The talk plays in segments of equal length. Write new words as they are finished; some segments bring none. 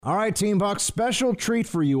All right, Team Bucks, special treat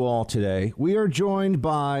for you all today. We are joined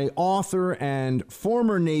by author and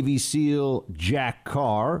former Navy SEAL Jack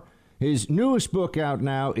Carr. His newest book out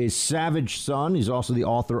now is Savage Son. He's also the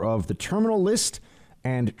author of The Terminal List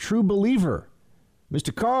and True Believer.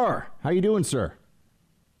 Mr. Carr, how you doing, sir?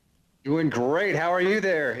 Doing great. How are you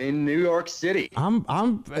there in New York City? I'm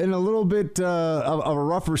in a little bit of a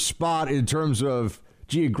rougher spot in terms of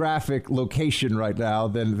geographic location right now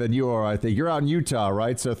than you are. I think you're out in Utah,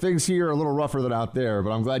 right? So things here are a little rougher than out there,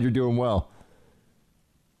 but I'm glad you're doing well.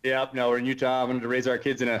 Yep. No, we're in Utah. I wanted to raise our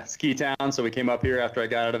kids in a ski town, so we came up here after I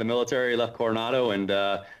got out of the military, left Coronado, and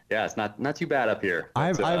yeah, it's not too bad up here. I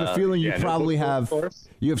have a feeling you probably have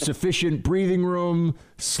sufficient breathing room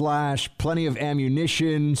 / plenty of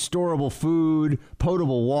ammunition, storable food,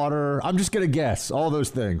 potable water. I'm just gonna guess all those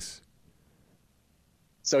things.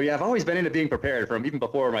 So yeah, I've always been into being prepared from even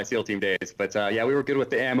before my SEAL team days. But yeah, we were good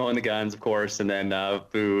with the ammo and the guns, of course, and then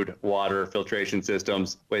food, water, filtration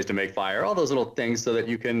systems, ways to make fire, all those little things so that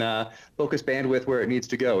you can focus bandwidth where it needs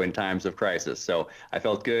to go in times of crisis. So I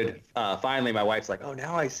felt good. Finally, my wife's like, "Oh,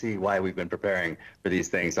 now I see why we've been preparing for these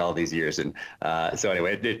things all these years." And so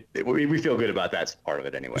anyway, we feel good about that part of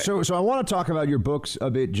it anyway. So I want to talk about your books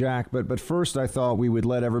a bit, Jack. But first, I thought we would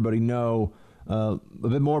let everybody know a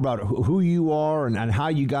bit more about who you are and how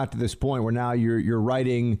you got to this point where now you're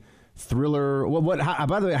writing thriller.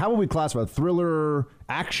 By the way, how would we classify thriller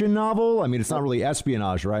action novel? I mean, it's not really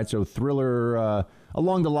espionage, right? So thriller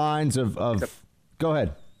along the lines of go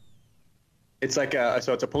ahead. It's like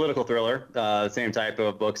so it's a political thriller, same type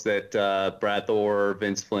of books that Brad Thor,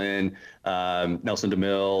 Vince Flynn, Nelson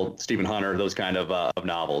DeMille, Stephen Hunter, those kind of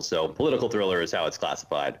novels. So political thriller is how it's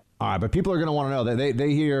classified. All right, but people are going to want to know that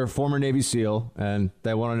they hear former Navy SEAL and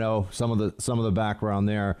they want to know some of the background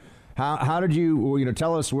there. How did you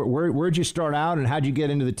tell us where'd you start out and how'd you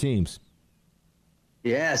get into the teams?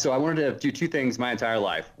 Yeah, so I wanted to do two things my entire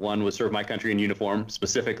life. One was serve my country in uniform,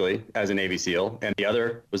 specifically as a Navy SEAL, and the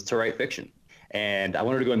other was to write fiction. And I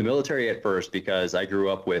wanted to go in the military at first because I grew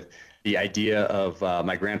up with the idea of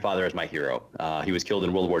my grandfather as my hero. He was killed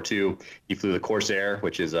in World War II. He flew the Corsair,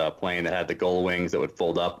 which is a plane that had the gull wings that would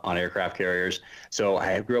fold up on aircraft carriers. So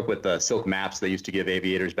I grew up with the silk maps they used to give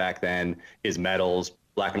aviators back then, his medals,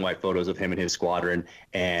 black and white photos of him and his squadron,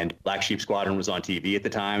 and Black Sheep Squadron was on TV at the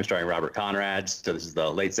time, starring Robert Conrad. So this is the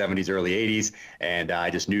late 70s, early 80s, and I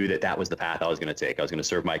just knew that was the path I was going to take. I was going to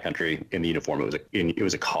serve my country in the uniform. It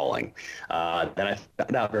was a calling. Then I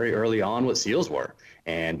found out very early on what SEALs were,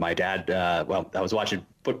 and my dad, I was watching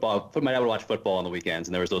football. My dad would watch football on the weekends,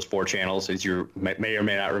 and there was those 4 channels, as you may or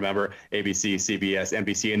may not remember: ABC, CBS,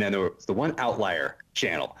 NBC, and then there was the one outlier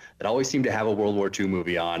channel that always seemed to have a World War II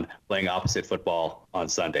movie on, playing opposite football on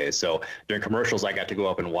Sundays. So during commercials, I got to go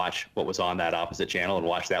up and watch what was on that opposite channel and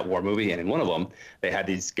watch that war movie. And in one of them, they had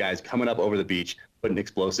these guys coming up over the beach, putting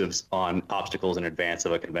explosives on obstacles in advance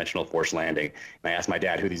of a conventional forced landing. And I asked my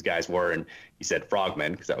dad who these guys were, and he said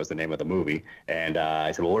Frogmen, because that was the name of the movie. And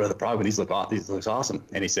I said, "Well, what are the Frogmen? These look awesome."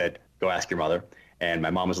 And he said, "Go ask your mother." And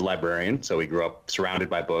my mom was a librarian, so we grew up surrounded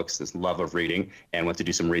by books, this love of reading, and went to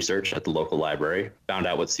do some research at the local library, found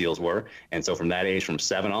out what SEALs were. And so from that age, from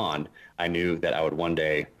 7 on, I knew that I would one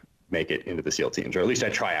day make it into the SEAL teams, or at least I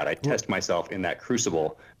try out. I test myself in that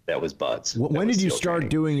crucible that was Bud's. When did you start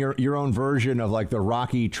doing your own version of like the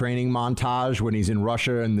Rocky training montage when he's in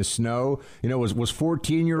Russia in the snow? Was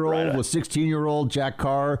 14-year-old, was 16-year-old Jack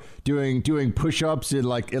Carr doing push-ups in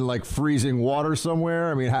like freezing water somewhere?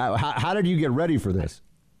 I mean, how did you get ready for this?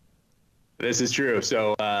 This is true.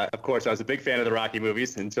 So, of course, I was a big fan of the Rocky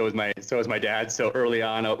movies, and so was my dad. So early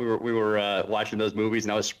on, we were watching those movies,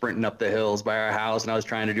 and I was sprinting up the hills by our house, and I was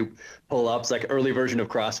trying to do pull-ups, like early version of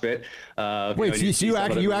CrossFit. Wait, so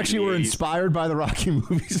you actually were inspired by the Rocky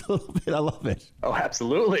movies a little bit? I love it. Oh,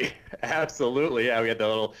 absolutely, absolutely. Yeah, we had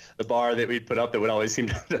the bar that we'd put up that would always seem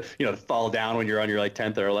to fall down when you're on your like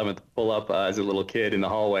 10th or 11th pull-up as a little kid in the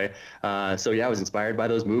hallway. So yeah, I was inspired by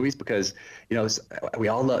those movies because we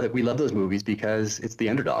love those movies because it's the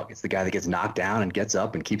underdog. It's the guy that gets knocked down and gets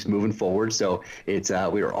up and keeps moving forward. So it's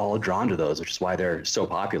we were all drawn to those, which is why they're so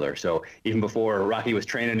popular. So even before Rocky was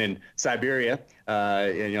training in Siberia,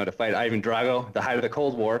 to fight Ivan Drago, the height of the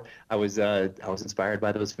Cold War, I was inspired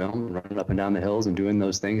by those films, running up and down the hills and doing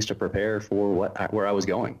those things to prepare for where I was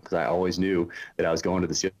going, because I always knew that I was going to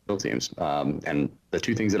the SEAL teams. And the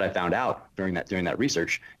two things that I found out during that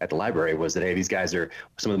research at the library was that, hey, these guys are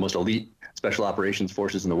some of the most elite special operations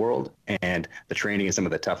forces in the world, and the training is some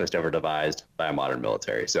of the toughest ever devised by a modern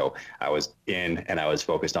military. So I was in, and I was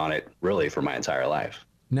focused on it really for my entire life.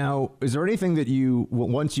 Now, is there anything that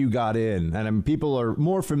once you got in, and people are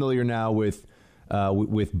more familiar now with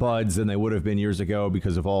with buds than they would have been years ago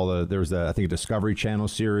because of all the, there was I think a Discovery Channel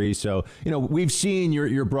series. So, we've seen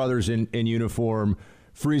your brothers in uniform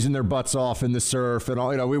freezing their butts off in the surf and all.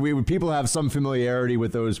 We people have some familiarity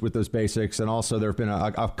with those basics. And also there have been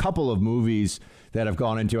a couple of movies that have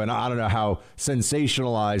gone into, and I don't know how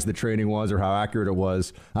sensationalized the training was or how accurate it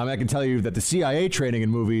was. I can tell you that the CIA training in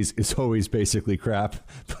movies is always basically crap,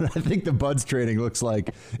 but I think the buds training looks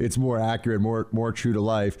like it's more accurate, more true to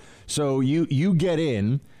life. So you get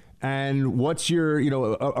in, and what's your,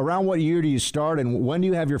 around what year do you start, and when do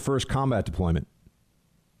you have your first combat deployment?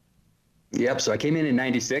 Yep. So I came in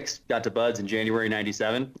 96, got to Buds in January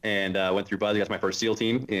 97, and went through Buds. I got to my first SEAL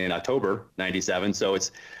team in October 97. So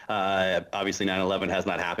it's obviously 9/11 has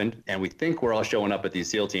not happened. And we think we're all showing up at these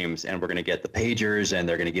SEAL teams, and we're going to get the pagers, and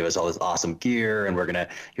they're going to give us all this awesome gear, and we're going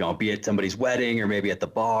to, be at somebody's wedding or maybe at the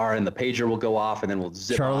bar, and the pager will go off, and then we'll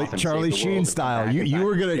zip off. And Charlie Sheen style. You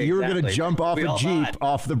were gonna jump off a Jeep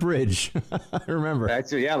off the bridge. I remember.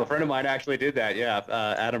 Actually, yeah, a friend of mine actually did that. Yeah,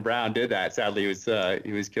 Adam Brown did that. Sadly,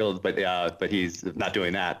 he was killed, but he's not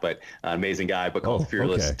doing that. But an amazing guy. But called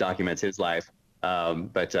Fearless documents his life.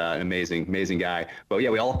 But an amazing guy. But yeah,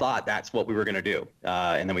 we all thought that's what we were going to do.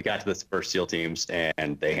 And then we got to the first SEAL teams,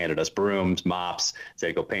 and they handed us brooms, mops,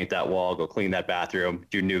 said, go paint that wall, go clean that bathroom,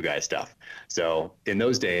 do new guy stuff. So in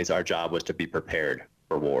those days, our job was to be prepared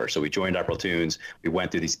for war. So we joined our platoons. We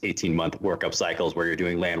went through these 18-month workup cycles where you're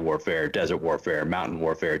doing land warfare, desert warfare, mountain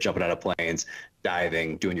warfare, jumping out of planes,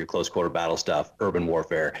 diving, doing your close quarter battle stuff, urban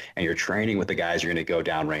warfare, and you're training with the guys you're going to go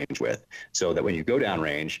downrange with, so that when you go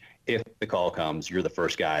downrange, if the call comes, you're the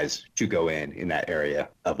first guys to go in that area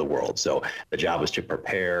of the world. So the job was to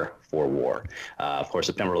prepare for war. Of course,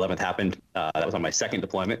 September 11th happened. That was on my second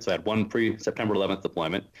deployment. So I had one pre-September 11th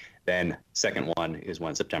deployment. Then second one is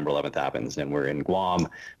when September 11th happens, and we're in Guam.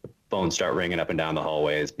 The phones start ringing up and down the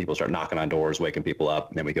hallways. People start knocking on doors, waking people up.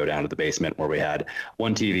 And then we go down to the basement where we had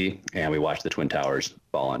one TV, and we watch the Twin Towers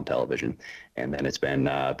fall on television. And then it's been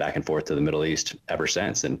back and forth to the Middle East ever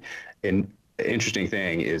since. And the interesting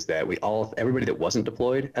thing is that everybody that wasn't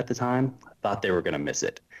deployed at the time thought they were going to miss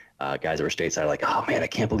it. Guys that were stateside are like, oh man, I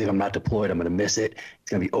can't believe I'm not deployed. I'm going to miss it.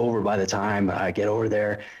 It's going to be over by the time I get over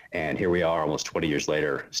there. And here we are almost 20 years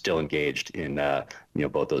later, still engaged in,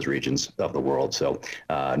 both those regions of the world. So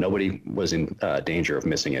nobody was in danger of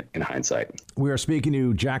missing it in hindsight. We are speaking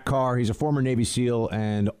to Jack Carr. He's a former Navy SEAL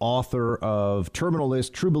and author of Terminal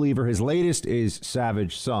List, True Believer. His latest is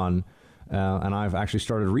Savage Son. And I've actually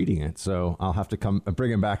started reading it, so I'll have to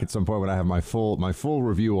bring him back at some point when I have my full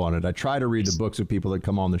review on it. I try to read the books of people that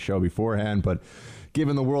come on the show beforehand, but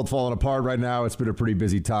given the world falling apart right now, it's been a pretty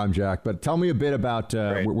busy time, Jack. But tell me a bit about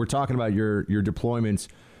we're talking about your deployments.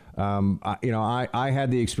 I had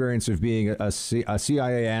the experience of being a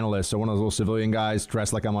CIA analyst, so one of those little civilian guys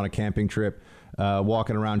dressed like I'm on a camping trip,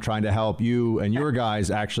 walking around trying to help you and your guys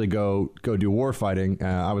actually go do war fighting.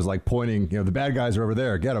 I was like pointing, the bad guys are over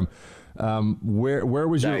there, get them. Where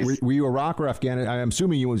was you? Were you Iraq or Afghanistan? I'm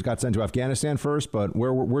assuming you got sent to Afghanistan first, but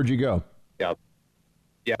where'd you go? Yep.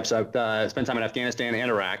 So I've spent time in Afghanistan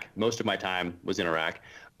and Iraq. Most of my time was in Iraq.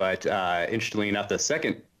 But interestingly enough, the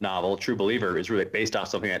second novel, True Believer, is really based off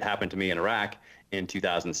something that happened to me in Iraq in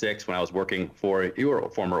 2006 when I was working for your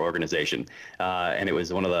former organization. And it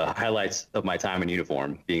was one of the highlights of my time in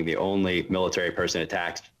uniform, being the only military person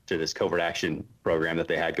attached to this covert action program that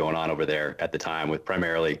they had going on over there at the time with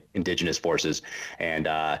primarily indigenous forces. And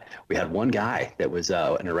we had one guy that was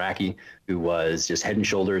an Iraqi who was just head and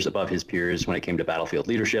shoulders above his peers when it came to battlefield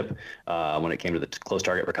leadership, when it came to the close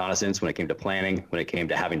target reconnaissance, when it came to planning, when it came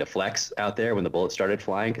to having to flex out there when the bullets started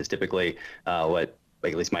flying. Because typically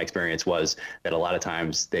at least my experience was that a lot of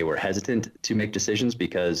times they were hesitant to make decisions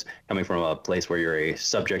because coming from a place where you're a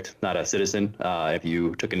subject, not a citizen, if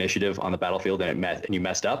you took initiative on the battlefield and you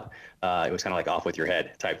messed up, it was kind of like off with your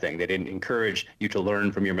head type thing. They didn't encourage you to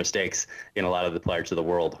learn from your mistakes in a lot of the parts of the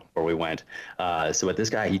world where we went. So with this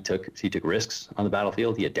guy, he took risks on the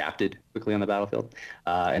battlefield. He adapted quickly on the battlefield.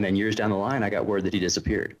 And then years down the line, I got word that he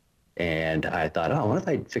disappeared. And I thought, what if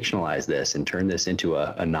I fictionalize this and turn this into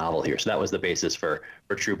a novel here? So that was the basis for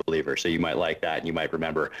True Believer. So you might like that, and you might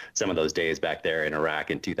remember some of those days back there in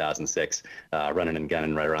Iraq in 2006, running and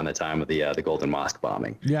gunning right around the time of the Golden Mosque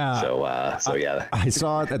bombing. Yeah. So yeah. I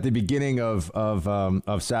saw it at the beginning of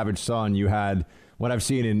Savage Son. You had what I've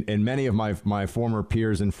seen in many of my former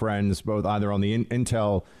peers and friends, both either on the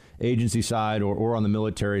intel agency side or on the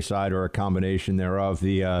military side or a combination thereof.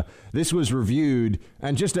 This was reviewed,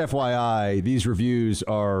 and just FYI, these reviews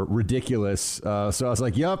are ridiculous. So I was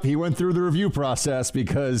like, yep, he went through the review process,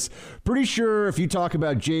 because pretty sure if you talk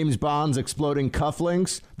about James Bond's exploding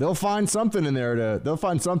cufflinks, they'll find something in there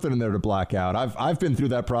to black out. I've been through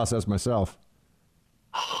that process myself.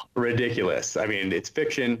 Ridiculous. I mean, it's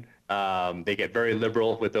fiction. They get very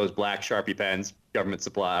liberal with those black Sharpie pens, government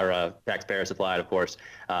supply or taxpayer supplied, of course.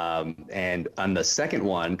 And on the second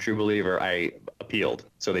one, True Believer, I appealed.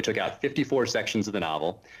 So they took out 54 sections of the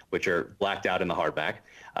novel, which are blacked out in the hardback.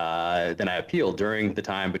 Then I appealed during the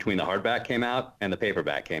time between the hardback came out and the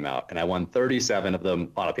paperback came out, and I won 37 of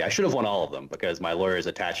them on appeal. I should have won all of them, because my lawyers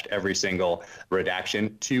attached every single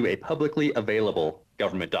redaction to a publicly available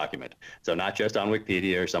government document. So not just on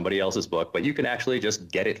Wikipedia or somebody else's book, but you can actually just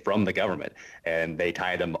get it from the government. And they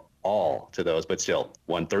tied them all to those, but still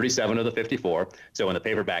won 37 of the 54. So when the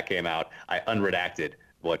paperback came out, I unredacted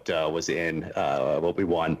what was in what we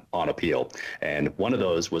won on appeal. And one of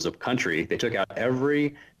those was a country. They took out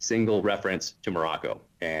every single reference to Morocco.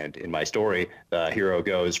 And in my story, the hero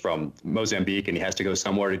goes from Mozambique and he has to go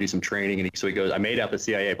somewhere to do some training. And so he goes, I made up a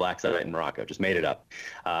CIA black site in Morocco, just made it up.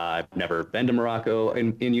 I've never been to Morocco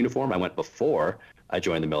in uniform. I went before I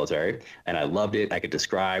joined the military, and I loved it. I could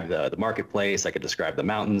describe the marketplace, I could describe the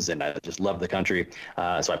mountains, and I just loved the country.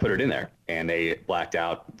 So I put it in there, and they blacked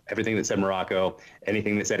out everything that said Morocco,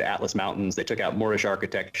 anything that said Atlas Mountains. They took out Moorish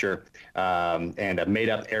architecture, and a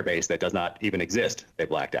made-up airbase that does not even exist. They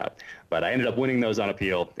blacked out. But I ended up winning those on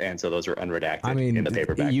appeal, and so those are unredacted in the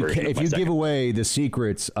paperback version. If you give away the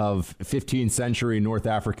secrets of 15th century North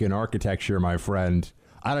African architecture, my friend,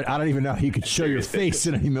 I don't even know how you could show your face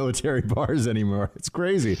in any military bars anymore. It's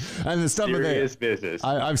crazy. And the stuff serious business.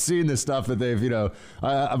 I've seen the stuff that they've,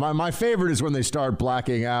 my favorite is when they start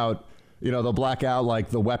blacking out, they'll black out like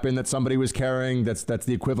the weapon that somebody was carrying. That's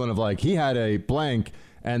the equivalent of like, he had a blank.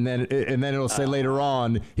 And then it'll say later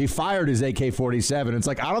on, he fired his AK-47. It's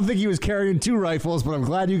like, I don't think he was carrying 2 rifles, but I'm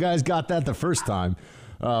glad you guys got that the first time.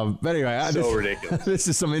 But anyway, ridiculous. This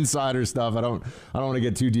is some insider stuff. I don't want to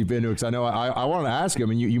get too deep into it, because I know I wanted to ask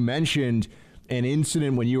him. And you mentioned an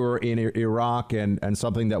incident when you were in Iraq and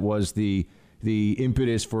something that was the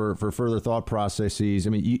impetus for further thought processes.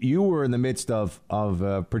 I mean, you were in the midst of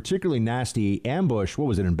a particularly nasty ambush. What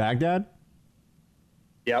was it, in Baghdad?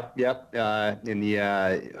 Yep. In the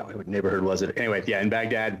what neighborhood was it? Anyway, yeah, in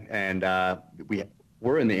Baghdad, and we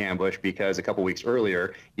were in the ambush because a couple weeks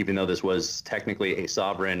earlier, even though this was technically a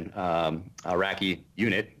sovereign Iraqi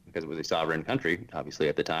unit, because it was a sovereign country, obviously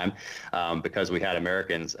at the time, because we had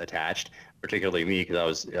Americans attached, particularly me, because I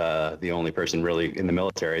was the only person really in the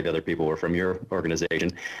military. The other people were from your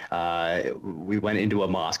organization. We went into a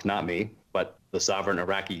mosque, not me, but the sovereign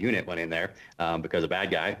Iraqi unit went in there because a bad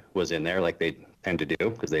guy was in there, like they tend to do,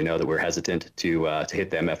 because they know that we're hesitant to hit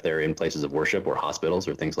them if they're in places of worship or hospitals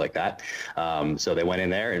or things like that. So they went in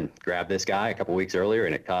there and grabbed this guy a couple weeks earlier,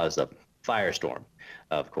 and it caused a firestorm,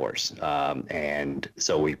 of course. And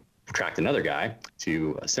so we tracked another guy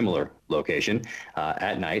to a similar location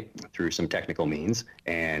at night through some technical means.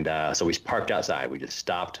 And so we parked outside. We just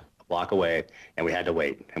stopped block away, and we had to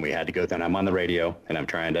wait, and we had to go. Then I'm on the radio, and I'm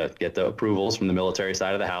trying to get the approvals from the military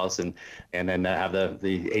side of the house, and then have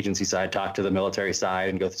the agency side talk to the military side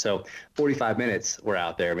and go. So 45 minutes we're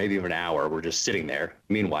out there, maybe even an hour. We're just sitting there.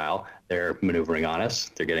 Meanwhile, they're maneuvering on us.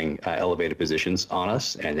 They're getting elevated positions on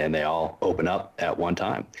us, and then they all open up at one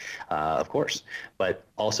time, of course. But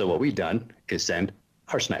also what we've done is send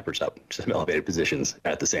our snipers up to some elevated positions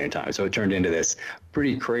at the same time. So it turned into this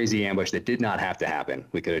pretty crazy ambush that did not have to happen.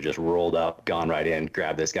 We could have just rolled up, gone right in,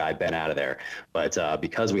 grabbed this guy, been out of there. But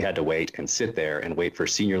because we had to wait and sit there and wait for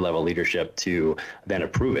senior level leadership to then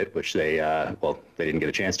approve it, which they didn't get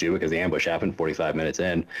a chance to because the ambush happened 45 minutes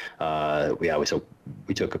in.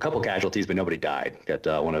 We took a couple casualties, but nobody died. Got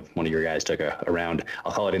one of your guys took a round.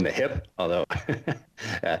 I'll call it in the hip, although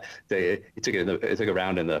it took a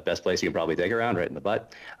round in the best place you can probably take a round, right in the butt.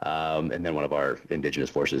 And then one of our indigenous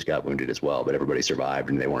forces got wounded as well, but everybody survived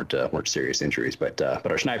and they weren't serious injuries. But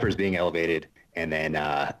our snipers being elevated, and then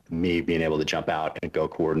me being able to jump out and go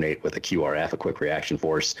coordinate with a QRF, a quick reaction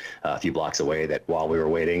force, a few blocks away, that while we were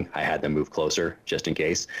waiting, I had them move closer just in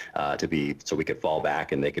case so we could fall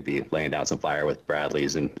back and they could be laying down some fire with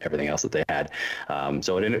Bradleys and everything else that they had.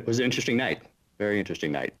 So it was an interesting night, very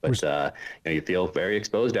interesting night. But you feel very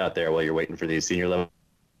exposed out there while you're waiting for these senior level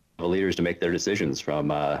leaders to make their decisions from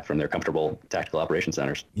their comfortable tactical operation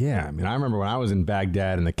centers. Yeah, I mean, I remember when I was in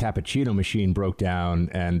Baghdad and the cappuccino machine broke down,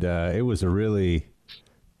 and it was a really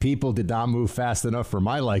people did not move fast enough for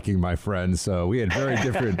my liking, my friend. So we had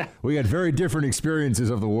very different experiences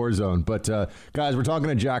of the war zone. But guys, we're talking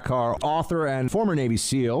to Jack Carr, author and former Navy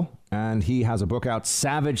SEAL, and he has a book out,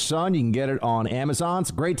 Savage Son. You can get it on Amazon. It's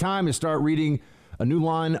a great time to start reading a new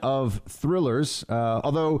line of thrillers.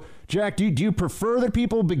 Although, Jack, do you prefer that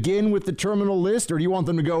people begin with the terminal list, or do you want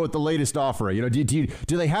them to go with the latest offer? You know, do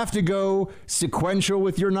they have to go sequential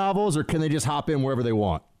with your novels, or can they just hop in wherever they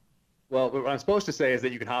want? Well, what I'm supposed to say is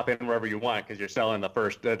that you can hop in wherever you want because you're selling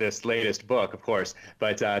this latest book, of course.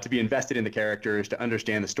 But to be invested in the characters, to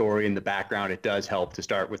understand the story and the background, it does help to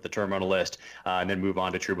start with the terminal list and then move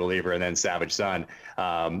on to True Believer and then Savage Son.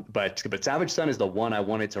 But Savage Son is the one I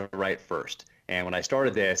wanted to write first. And when I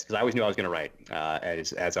started this, because I always knew I was going to write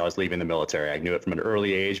as I was leaving the military. I knew it from an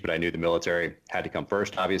early age, but I knew the military had to come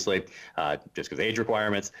first, obviously, just because age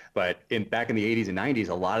requirements. But back in the 80s and 90s,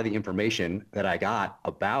 a lot of the information that I got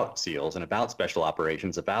about SEALs and about special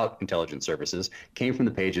operations, about intelligence services, came from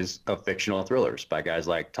the pages of fictional thrillers by guys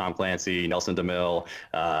like Tom Clancy, Nelson DeMille,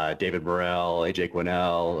 David Morrell, A.J.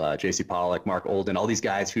 Quinnell, J.C. Pollock, Mark Olden, all these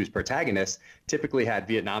guys whose protagonists typically had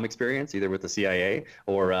Vietnam experience, either with the CIA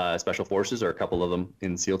or Special Forces, or a couple of them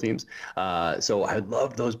in SEAL teams. So I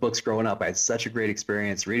loved those books growing up. I had such a great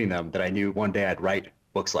experience reading them that I knew one day I'd write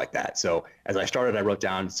books like that. So as I started, I wrote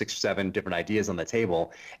down 6 or 7 different ideas on the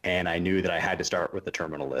table, and I knew that I had to start with the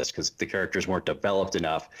terminal list because the characters weren't developed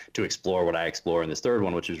enough to explore what I explore in this third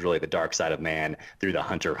one, which is really the dark side of man through the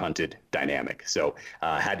hunter-hunted dynamic. So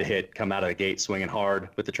I had to come out of the gate swinging hard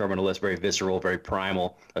with the terminal list, very visceral, very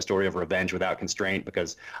primal, a story of revenge without constraint,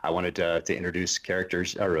 because I wanted to introduce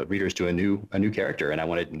characters or readers to a new character, and I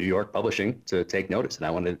wanted New York publishing to take notice, and I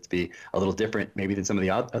wanted it to be a little different maybe than some of the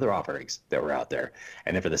other offerings that were out there.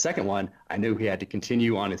 And then for the second one, I knew he had to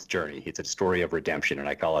continue on his journey. It's a story of redemption, and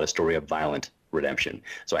I call it a story of violent redemption.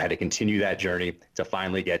 So I had to continue that journey to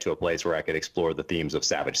finally get to a place where I could explore the themes of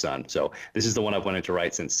Savage Son. So this is the one I've wanted to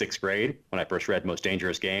write since 6th grade, when I first read Most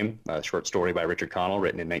Dangerous Game, a short story by Richard Connell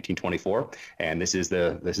written in 1924. And this is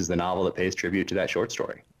the novel that pays tribute to that short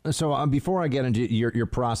story. So before I get into your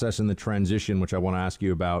process and the transition, which I want to ask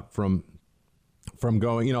you about from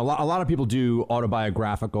going, you know, a lot of people do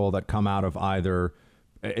autobiographical that come out of either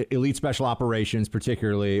elite special operations,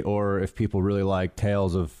 particularly, or if people really like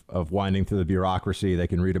tales of winding through the bureaucracy, they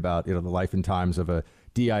can read about, you know, the life and times of a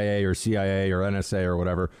DIA or CIA or NSA or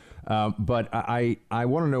whatever. But I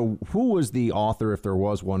want to know, who was the author, if there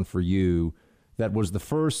was one for you, that was the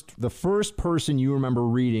first person you remember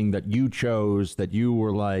reading that you chose, that you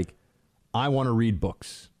were like, I want to read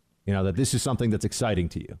books, you know, that this is something that's exciting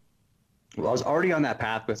to you? Well, I was already on that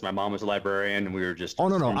path because my mom was a librarian, and we were just... Oh,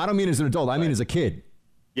 no, I don't mean as an adult. I mean as a kid.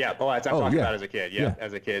 Yeah, I'm talking about as a kid. Yeah,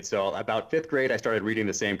 as a kid. So about 5th grade, I started reading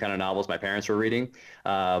the same kind of novels my parents were reading.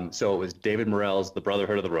 So it was David Morrell's The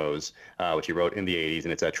Brotherhood of the Rose, which he wrote in the 80s,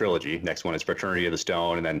 and it's a trilogy. Next one is Fraternity of the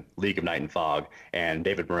Stone, and then League of Night and Fog. And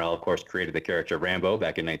David Morrell, of course, created the character Rambo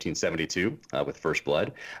back in 1972 with First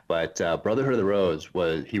Blood. But Brotherhood of the Rose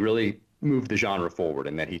he really moved the genre forward,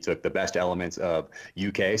 in that he took the best elements of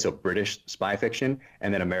UK, so British spy fiction,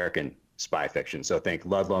 and then American spy fiction. So think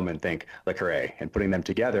Ludlum and think Le Carré, and putting them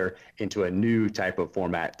together into a new type of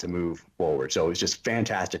format to move forward. So it was just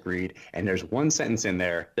fantastic read. And there's one sentence in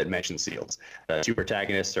there that mentions SEALs. The 2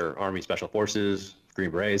 protagonists are Army Special Forces,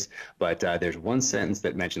 Green Berets, but there's one sentence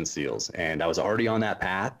that mentions SEALs, and I was already on that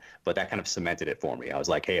path, but that kind of cemented it for me. I was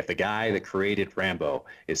like, hey, if the guy that created Rambo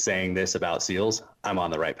is saying this about SEALs, I'm on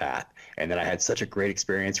the right path. And then I had such a great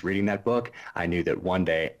experience reading that book. I knew that one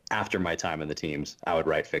day after my time in the teams, I would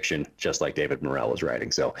write fiction just like David Morrell was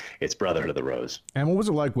writing. So it's Brotherhood of the Rose. And what was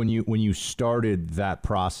it like when you started that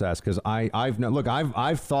process? Because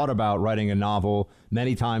I've thought about writing a novel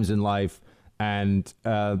many times in life. And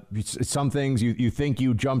some things you think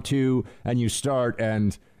you jump to and you start,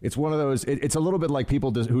 and it's one of those. It's a little bit like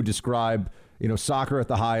people who describe, you know, soccer at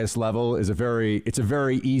the highest level is a very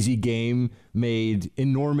easy game made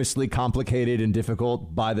enormously complicated and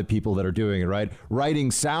difficult by the people that are doing it. Right?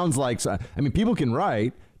 Writing sounds like, I mean, people can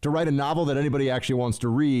write. To write a novel that anybody actually wants to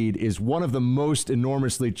read is one of the most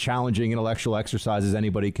enormously challenging intellectual exercises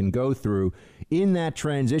anybody can go through. In that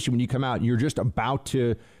transition, when you come out, you're just about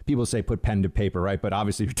to, people say put pen to paper, right? But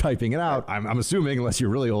obviously you're typing it out. I'm assuming, unless you're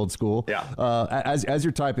really old school. Yeah. As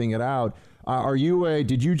you're typing it out,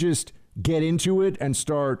 did you just get into it and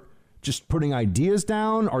start just putting ideas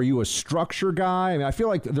down? Are you a structure guy? I mean, I feel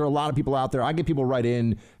like there are a lot of people out there. I get people write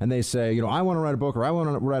in and they say, you know, I want to write a book, or I want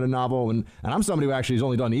to write a novel. And I'm somebody who actually has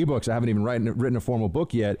only done ebooks. I haven't even written a formal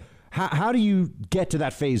book yet. How do you get to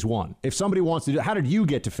that phase 1? If somebody wants to do, how did you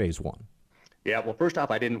get to phase 1? Yeah, well, first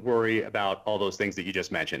off, I didn't worry about all those things that you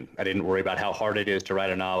just mentioned. I didn't worry about how hard it is to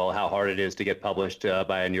write a novel, how hard it is to get published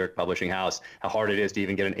by a New York publishing house, how hard it is to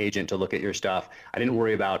even get an agent to look at your stuff. I didn't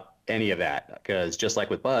worry about any of that because just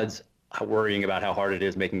like with Buds, worrying about how hard it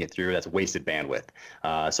is making it through, that's wasted bandwidth.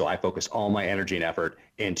 So I focus all my energy and effort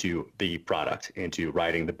into the product, into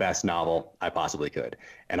writing the best novel I possibly could.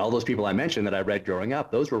 And all those people I mentioned that I read growing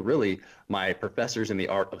up, those were really my professors in the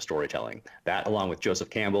art of storytelling. That, along with Joseph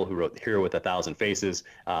Campbell, who wrote The Hero with a Thousand Faces.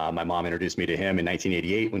 My mom introduced me to him in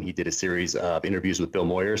 1988 when he did a series of interviews with Bill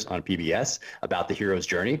Moyers on PBS about the hero's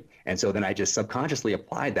journey. And so then I just subconsciously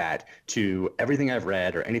applied that to everything I've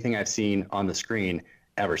read or anything I've seen on the screen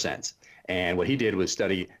ever since. And what he did was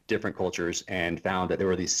study different cultures and found that there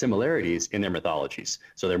were these similarities in their mythologies.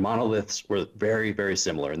 So their monoliths were very, very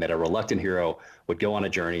similar, and that a reluctant hero would go on a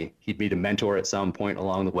journey. He'd meet a mentor at some point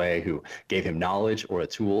along the way who gave him knowledge or a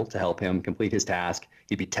tool to help him complete his task.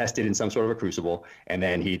 He'd be tested in some sort of a crucible, and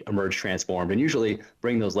then he'd emerge transformed and usually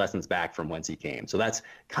bring those lessons back from whence he came. So that's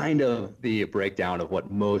kind of the breakdown of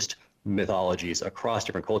what most mythologies across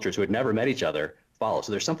different cultures who had never met each other follow.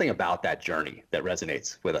 So there's something about that journey that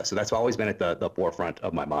resonates with us. So that's always been at the forefront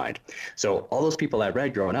of my mind. So all those people I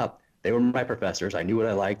read growing up, they were my professors. I knew what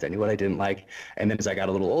I liked. I knew what I didn't like. And then as I got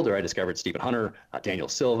a little older, I discovered Stephen Hunter, Daniel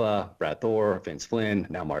Silva, Brad Thor, Vince Flynn,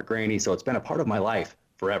 now Mark Graney. So it's been a part of my life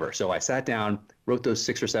forever. So I sat down, wrote those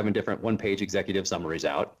 6 or 7 different one-page executive summaries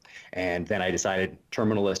out, and then I decided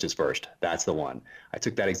Terminal List is first. That's the one. I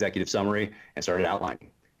took that executive summary and started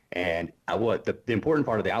outlining. And what the important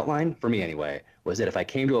part of the outline, for me anyway, was that if I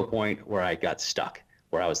came to a point where I got stuck,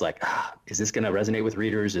 where I was like, is this going to resonate with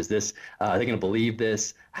readers? Is this, are they going to believe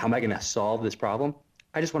this? How am I going to solve this problem?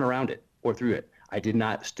 I just went around it or through it. I did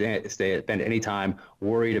not spend any time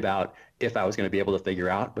worried about if I was going to be able to figure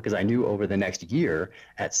out, because I knew over the next year,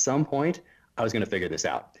 at some point, I was going to figure this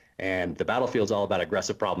out. And the battlefield's all about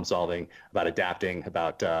aggressive problem solving, about adapting,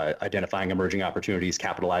 about identifying emerging opportunities,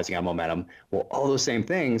 capitalizing on momentum. Well, all those same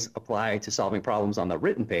things apply to solving problems on the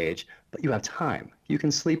written page, but you have time. You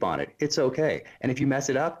can sleep on it. It's okay. And if you mess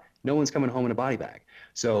it up, no one's coming home in a body bag.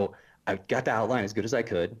 So I got the outline as good as I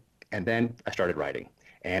could, and then I started writing.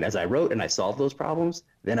 And as I wrote and I solved those problems,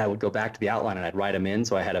 then I would go back to the outline and I'd write them in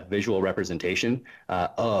so I had a visual representation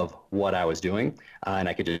of what I was doing. And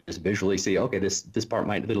I could just visually see, okay, this part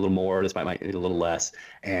might need a little more, this might need a little less.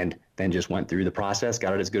 And then just went through the process,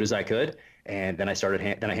 got it as good as I could. And then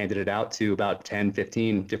I handed it out to about 10,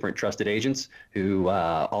 15 different trusted agents who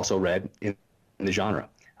also read in the genre.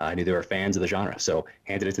 I knew they were fans of the genre. So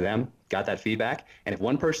handed it to them, got that feedback. And if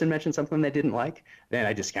one person mentioned something they didn't like, then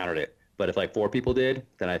I discounted it. But if like 4 people did,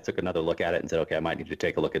 then I took another look at it and said, okay, I might need to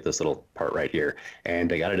take a look at this little part right here.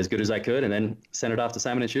 And I got it as good as I could and then sent it off to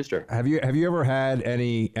Simon & Schuster. Have you ever had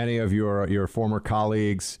any of your former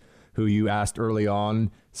colleagues who you asked early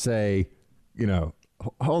on say,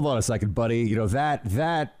 hold on a second, buddy,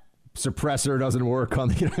 that suppressor doesn't work on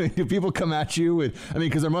do people come at you with,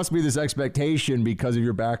 because there must be this expectation because of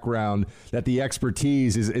your background that the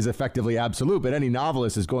expertise is effectively absolute, but any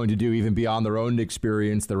novelist is going to do even beyond their own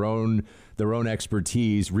experience, their own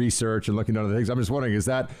expertise, research, and looking at other things. I'm just wondering, is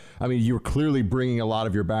that, you're clearly bringing a lot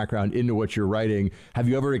of your background into what you're writing. Have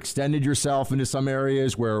you ever extended yourself into some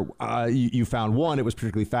areas where you found, one, it was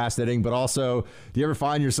particularly fascinating, but also do you ever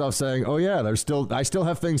find yourself saying, oh yeah, I still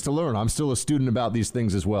have things to learn. I'm still a student about these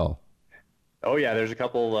things as well? Oh, yeah, there's a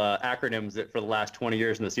couple acronyms that for the last 20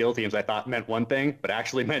 years in the SEAL teams I thought meant one thing, but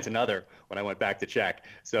actually meant another when I went back to check.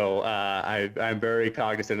 So I'm very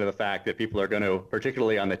cognizant of the fact that people are going to,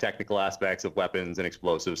 particularly on the technical aspects of weapons and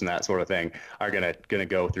explosives and that sort of thing, are going to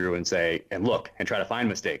go through and say, and look, and try to find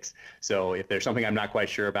mistakes. So if there's something I'm not quite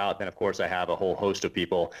sure about, then of course I have a whole host of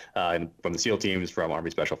people from the SEAL teams, from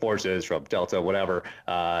Army Special Forces, from Delta, whatever,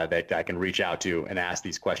 that I can reach out to and ask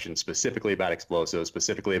these questions specifically about explosives,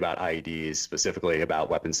 specifically about IEDs, specifically about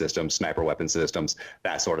weapon systems, sniper weapon systems,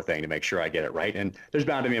 that sort of thing, to make sure I get it right. And there's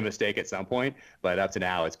bound to be a mistake at some point, but up to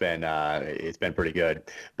now it's been pretty good.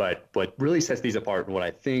 But what really sets these apart, and what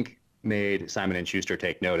I think made Simon & Schuster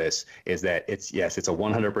take notice, is that it's a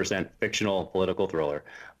 100% fictional political thriller,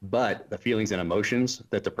 but the feelings and emotions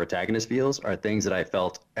that the protagonist feels are things that I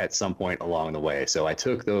felt at some point along the way. So I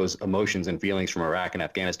took those emotions and feelings from Iraq and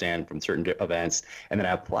Afghanistan, from certain events, and then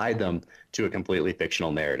I applied them to a completely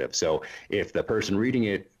fictional narrative. So if the person reading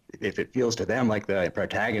it, if it feels to them like the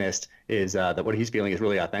protagonist is that what he's feeling is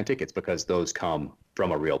really authentic. It's because those come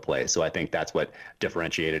from a real place. So I think that's what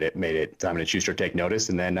differentiated it, made it Simon & Schuster take notice,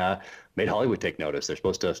 and then made Hollywood take notice. They're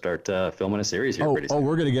supposed to start filming a series here pretty soon. Oh,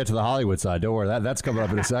 we're going to get to the Hollywood side. Don't worry, that's coming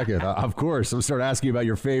up in a second. Of course, I'll start asking you about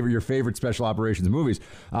your favorite special operations movies.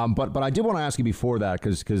 But I did want to ask you before that,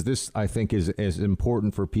 because this, I think, is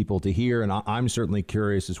important for people to hear, and I'm certainly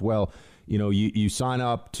curious as well. You know, you sign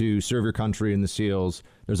up to serve your country in the SEALs.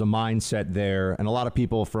 There's a mindset there, and a lot of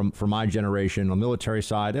people from my generation on the military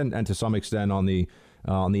side, and to some extent on the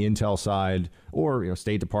intel side, or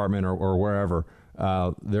State Department or wherever,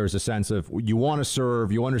 there's a sense of you want to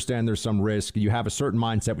serve, you understand there's some risk, you have a certain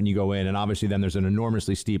mindset when you go in, and obviously then there's an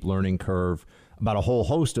enormously steep learning curve about a whole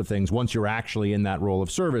host of things once you're actually in that role of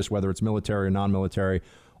service, whether it's military or non-military.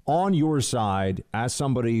 On your side, as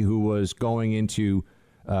somebody who was going into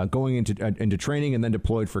training and then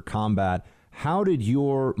deployed for combat, how did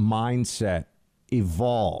your mindset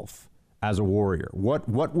evolve as a warrior? What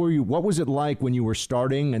was it like when you were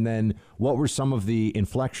starting, and then what were some of the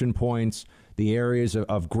inflection points, the areas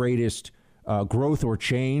of greatest growth or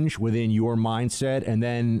change within your mindset, and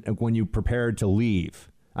then when you prepared to leave?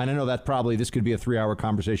 And I know that probably this could be a 3-hour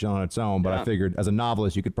conversation on its own, but I figured as a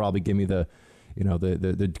novelist you could probably give me the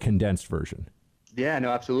condensed version. Yeah, no,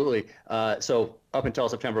 absolutely. So up until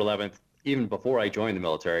September 11th, even before I joined the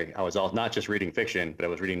military, I was not just reading fiction, but I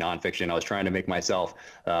was reading nonfiction. I was trying to make myself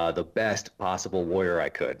the best possible warrior I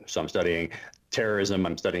could. So I'm studying terrorism,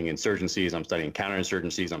 I'm studying insurgencies, I'm studying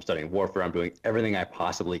counterinsurgencies, I'm studying warfare. I'm doing everything I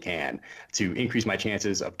possibly can to increase my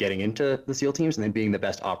chances of getting into the SEAL teams and then being the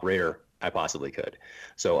best operator I possibly could.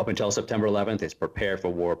 So up until September 11th, it's prepare for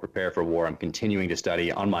war, prepare for war. I'm continuing to study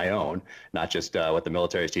on my own, not just what the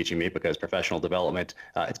military is teaching me, because professional development,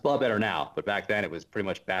 it's a lot better now, but back then it was pretty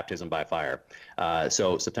much baptism by fire.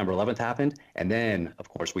 So September 11th happened, and then, of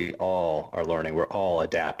course, we all are learning. We're all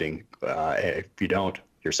adapting. If you don't,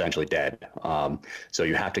 you're essentially dead. So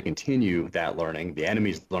you have to continue that learning. The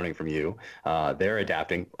enemy's learning from you. They're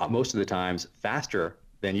adapting most of the times faster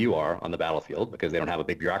than you are on the battlefield because they don't have a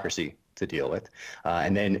big bureaucracy to deal with.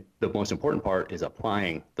 And then the most important part is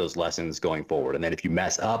applying those lessons going forward. And then if you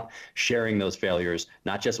mess up, sharing those failures,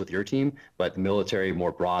 not just with your team, but the military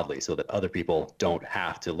more broadly, so that other people don't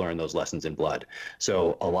have to learn those lessons in blood.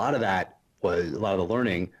 So a lot of the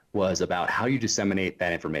learning was about how you disseminate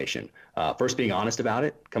that information. First, being honest about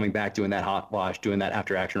it, coming back, doing that hot wash, doing that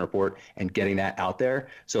after action report, and getting that out there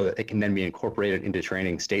so that it can then be incorporated into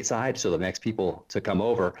training stateside, so the next people to come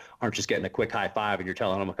over aren't just getting a quick high five and you're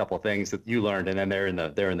telling them a couple of things that you learned and then they're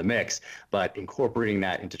in the mix, but incorporating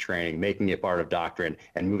that into training, making it part of doctrine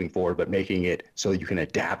and moving forward, but making it so that you can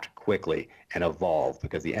adapt quickly and evolve,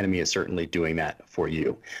 because the enemy is certainly doing that for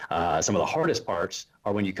you. Some of the hardest parts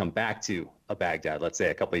are when you come back to a Baghdad, let's say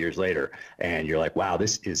a couple of years later, and you're like, wow,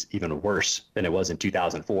 this is even worse than it was in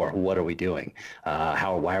 2004. What are we doing?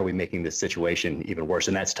 Why are we making this situation even worse?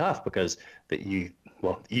 And that's tough because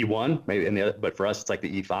E1, maybe, but for us, it's like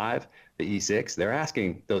the E5, the E6, they're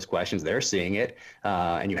asking those questions, they're seeing it,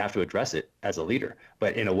 and you have to address it as a leader,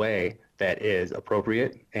 but in a way that is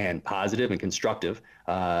appropriate and positive and constructive,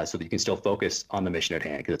 so that you can still focus on the mission at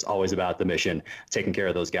hand, because it's always about the mission, taking care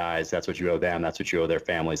of those guys. That's what you owe them. That's what you owe their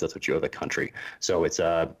families. That's what you owe the country. So it's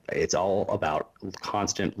all about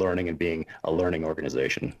constant learning and being a learning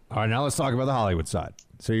organization. All right, now let's talk about the Hollywood side.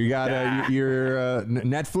 So you got your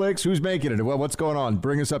Netflix. Who's making it? What's going on?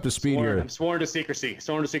 Bring us up to speed here. I'm sworn to secrecy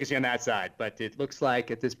on that side. But it looks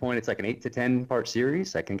like at this point it's like an 8 to 10 part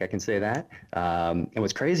series. I think I can say that. And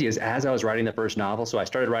what's crazy is as I was writing the first novel, so I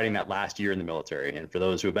started writing that last year in the military. And for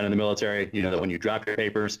those who have been in the military, you know that when you drop your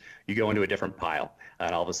papers, you go into a different pile.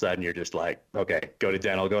 And all of a sudden you're just like, okay, go to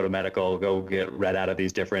dental, go to medical, go get read out of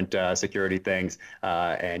these different security things,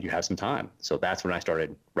 and you have some time. So that's when I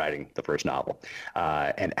started writing the first novel.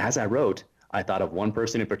 And as I wrote, I thought of one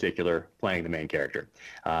person in particular playing the main character.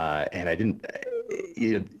 And I didn't,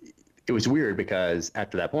 it was weird because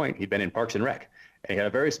after that point, he'd been in Parks and Rec. And he had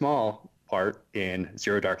a very small part in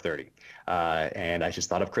Zero Dark 30. And I just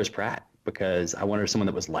thought of Chris Pratt, because I wanted someone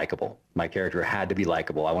that was likable. My character had to be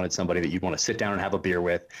likable. I wanted somebody that you'd want to sit down and have a beer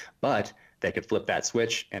with, but they could flip that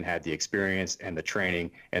switch and had the experience and the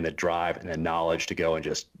training and the drive and the knowledge to go and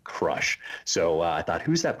just crush. So I thought,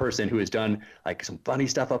 who's that person who has done like some funny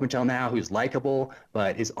stuff up until now, who's likable,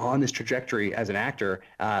 but is on this trajectory as an actor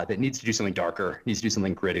that needs to do something darker, needs to do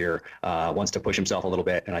something grittier, wants to push himself a little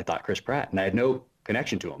bit. And I thought Chris Pratt, and I had no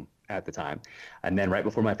connection to him at the time. And then right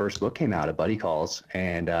before my first book came out, a buddy calls,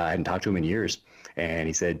 and I hadn't talked to him in years. And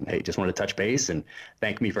he said, hey, just wanted to touch base and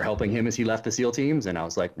thank me for helping him as he left the SEAL teams. And I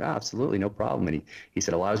was like, no, absolutely, no problem. And he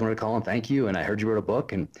said, well, I always wanted to call and thank you. And I heard you wrote a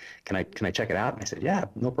book, and can I check it out? And I said, yeah,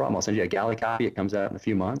 no problem. I'll send you a galley copy. It comes out in a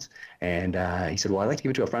few months. And he said, well, I'd like to give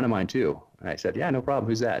it to a friend of mine too. And I said, yeah, no problem.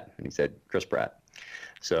 Who's that? And he said, Chris Pratt.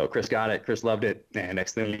 So Chris got it. Chris loved it. And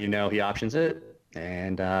next thing you know, he options it.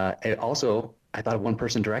 And it also, I thought of one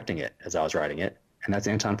person directing it as I was writing it, and that's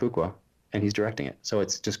Anton Fuqua, and he's directing it. So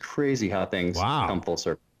it's just crazy how things come full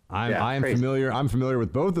circle. I'm familiar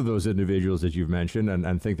with both of those individuals that you've mentioned,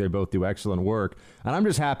 and think they both do excellent work. And I'm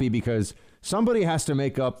just happy because somebody has to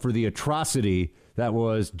make up for the atrocity that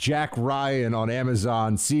was Jack Ryan on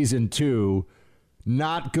Amazon season 2.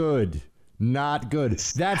 Not good. Not good.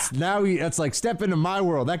 That's like step into my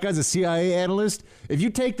world. That guy's a CIA analyst. If you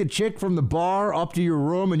take the chick from the bar up to your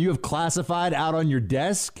room and you have classified out on your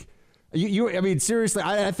desk, I mean, seriously,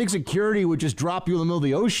 I think security would just drop you in the middle of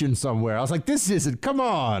the ocean somewhere. I was like, this isn't, come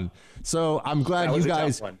on. So I'm glad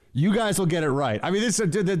you guys will get it right. I mean,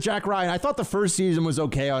 the Jack Ryan, I thought the first season was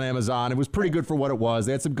okay on Amazon. It was pretty good for what it was.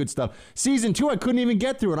 They had some good stuff. Season 2, I couldn't even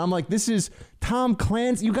get through it. I'm like, this is Tom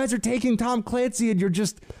Clancy. You guys are taking Tom Clancy and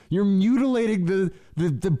you're mutilating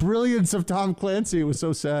the brilliance of Tom Clancy. It was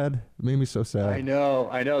so sad. It made me so sad. I know.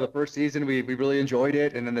 The first season, we really enjoyed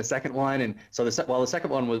it. And then the second one, and so the second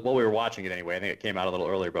one was, while we were watching it anyway, I think it came out a little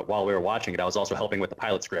earlier, but while we were watching it, I was also helping with the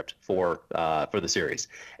pilot script for the series.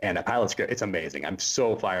 And the pilot script, it's amazing. I'm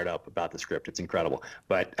so fired up about the script. It's incredible.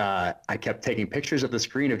 But I kept taking pictures of the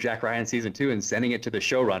screen of Jack Ryan season 2 and sending it to the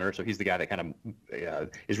showrunner. So he's the guy that kind of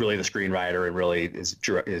is really the screenwriter and really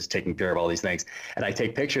is taking care of all these things. And I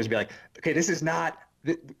take pictures and be like, okay, this is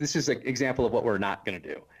an example of what we're not going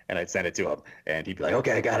to do. And I'd send it to him, and he'd be like,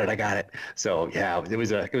 okay, I got it. So yeah, it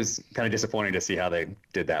was kind of disappointing to see how they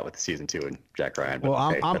did that with season 2 and Jack Ryan. But,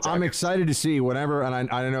 well, I'm excited to see whenever, and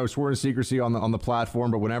I don't know, it's sworn to secrecy on the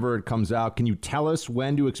platform, but whenever it comes out, can you tell us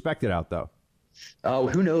when to expect it out though? Oh,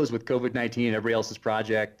 who knows with COVID-19, everybody else's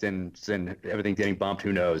project and everything getting bumped,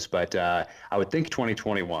 who knows? But I would think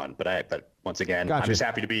 2021, but once again, gotcha. I'm just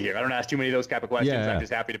happy to be here. I don't ask too many of those type of questions. Yeah. I'm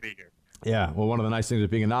just happy to be here. Yeah, well, one of the nice things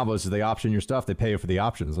of being a novelist is they option your stuff. They pay you for the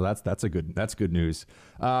options, so that's good news.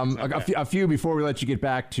 A few before we let you get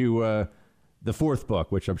back to the fourth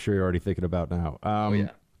book, which I'm sure you're already thinking about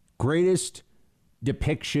now. Greatest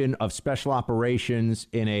depiction of special operations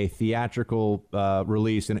in a theatrical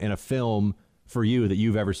release in a film for you that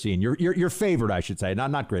you've ever seen. Your favorite, I should say,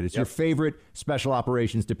 not greatest. Yep. Your favorite special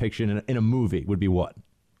operations depiction in a movie would be what?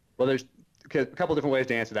 Well, there's a couple different ways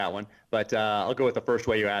to answer that one, but I'll go with the first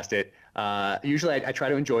way you asked it. Usually I try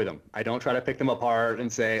to enjoy them. I don't try to pick them apart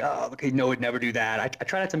and say, oh, okay, no, we'd never do that. I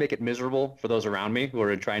try not to make it miserable for those around me who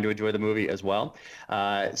are trying to enjoy the movie as well.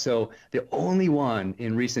 So the only one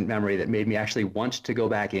in recent memory that made me actually want to go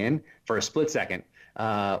back in for a split second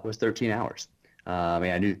was 13 Hours.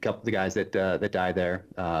 I knew a couple of the guys that died there,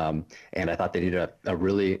 and I thought they did a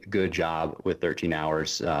really good job with 13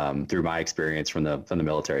 Hours through my experience from the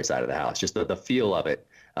military side of the house. Just the feel of it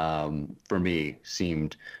for me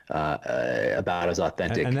seemed about as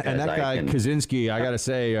authentic. And that guy Krasinski, I gotta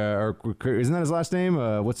say, or isn't that his last name?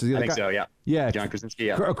 What's his? I think so. Yeah. Yeah. John Krasinski.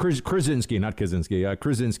 Yeah. Krasinski, not Kaczynski.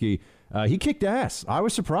 Krasinski. He kicked ass. I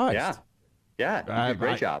was surprised. Yeah. Yeah, he did a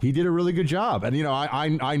great job. He did a really good job, and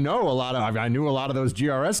I know a lot of. I knew a lot of those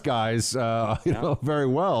GRS guys, know, very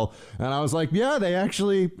well, and I was like, yeah, they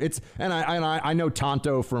actually. I know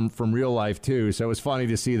Tonto from real life too, so it was funny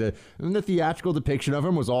to see the theatrical depiction of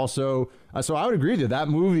him was also. So I would agree that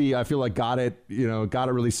movie, I feel like got it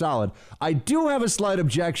really solid. I do have a slight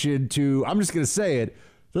objection to. I'm just gonna say it.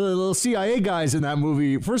 The little CIA guys in that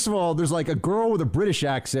movie, first of all, there's like a girl with a British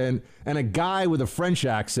accent and a guy with a French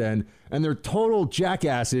accent, and they're total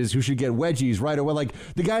jackasses who should get wedgies right away. Like,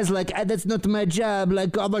 the guy's like, that's not my job.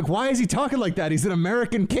 Like, I'm like, why is he talking like that? He's an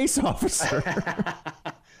American case officer.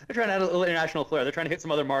 They're trying to add a little international flair. They're trying to hit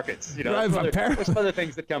some other markets. There's some other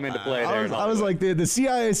things that come into play there. I was like, the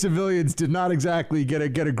CIA civilians did not exactly get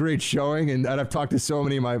a great showing, and I've talked to so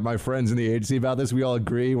many of my friends in the agency about this. We all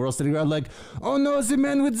agree. We're all sitting around like, oh no, the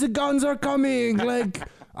men with the guns are coming. Like,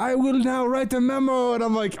 I will now write a memo, and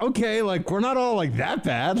I'm like, okay, like we're not all like that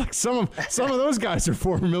bad. Like some of those guys are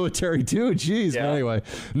former military too. Jeez. Yeah. But anyway,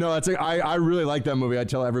 no, I really like that movie. I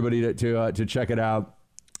tell everybody to check it out.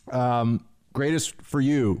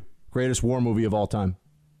 Greatest war movie of all time?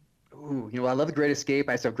 Ooh, I love The Great Escape.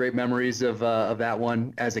 I still have great memories of that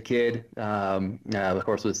one as a kid. Of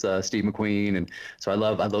course, with Steve McQueen, and so I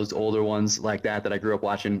love those older ones like that I grew up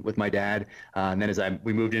watching with my dad. And then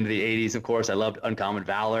we moved into the '80s, of course, I loved Uncommon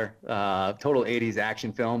Valor, total '80s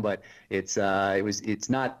action film. But it's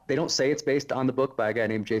not. They don't say it's based on the book by a guy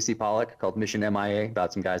named J.C. Pollock called Mission MIA,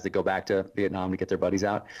 about some guys that go back to Vietnam to get their buddies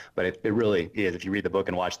out. But it really is. If you read the book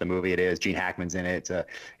and watch the movie, it is. Gene Hackman's in it.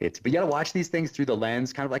 But you got to watch these things through the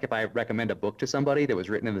lens, kind of like if I recommend a book to somebody that was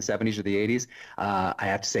written in the '70s or the '80s, I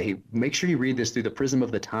have to say, make sure you read this through the prism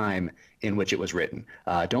of the time in which it was written.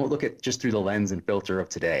 Don't look at just through the lens and filter of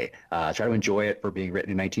today. Try to enjoy it for being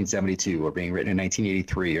written in 1972 or being written in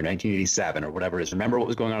 1983 or 1987 or whatever it is. Remember what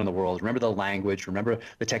was going on in the world. Remember the language. Remember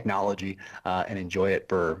the technology, and enjoy it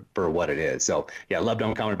for what it is. So yeah, I loved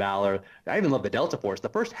Uncommon Valor. I even love the Delta Force. The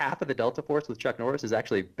first half of the Delta Force with Chuck Norris is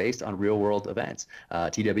actually based on real world events.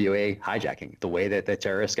 TWA hijacking, the way that the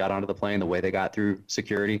terrorists got onto the plane, the way they got through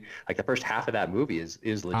security. Like the first half of that movie is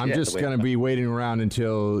legit. I'm just going to be waiting around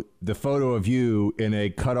until the photo of you in a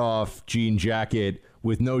cut-off jean jacket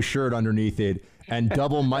with no shirt underneath it and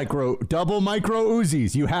double micro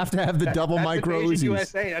Uzis. You have to have the double micro Invasion Uzis.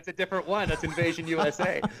 USA. That's a different one. That's Invasion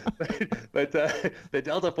USA. but the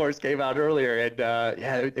Delta Force came out earlier, and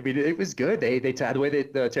yeah, I mean, it was good. They the way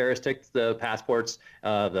that the terrorists took the passports,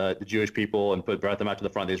 the Jewish people, and brought them out to the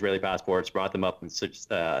front, the Israeli passports, brought them up and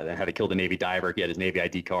had to kill the Navy diver. He had his Navy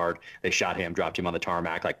ID card. They shot him, dropped him on the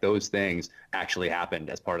tarmac. Like those things actually happened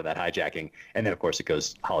as part of that hijacking. And then of course it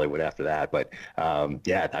goes Hollywood after that. But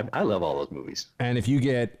yeah, I love all those movies. And if you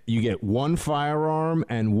get one firearm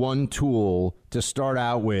and one tool to start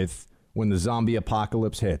out with when the zombie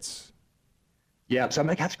apocalypse hits. Yeah, so I'm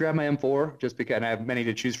going to have to grab my M4 just because I have many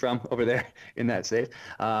to choose from over there in that safe.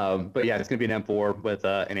 But yeah, it's going to be an M4 with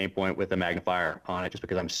an aim point with a magnifier on it just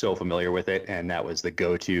because I'm so familiar with it. And that was the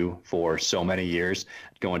go-to for so many years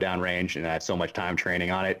going downrange, and I had so much time training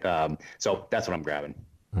on it. So that's what I'm grabbing.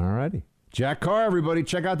 All righty. Jack Carr, everybody.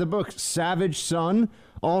 Check out the book, Savage Son.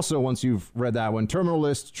 Also, once you've read that one, Terminal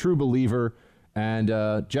List, True Believer. And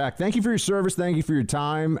Jack, thank you for your service. Thank you for your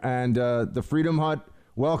time. And the Freedom Hut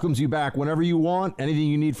welcomes you back whenever you want. Anything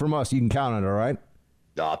you need from us, you can count on it, all right?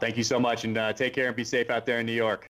 Thank you so much, and take care and be safe out there in New York.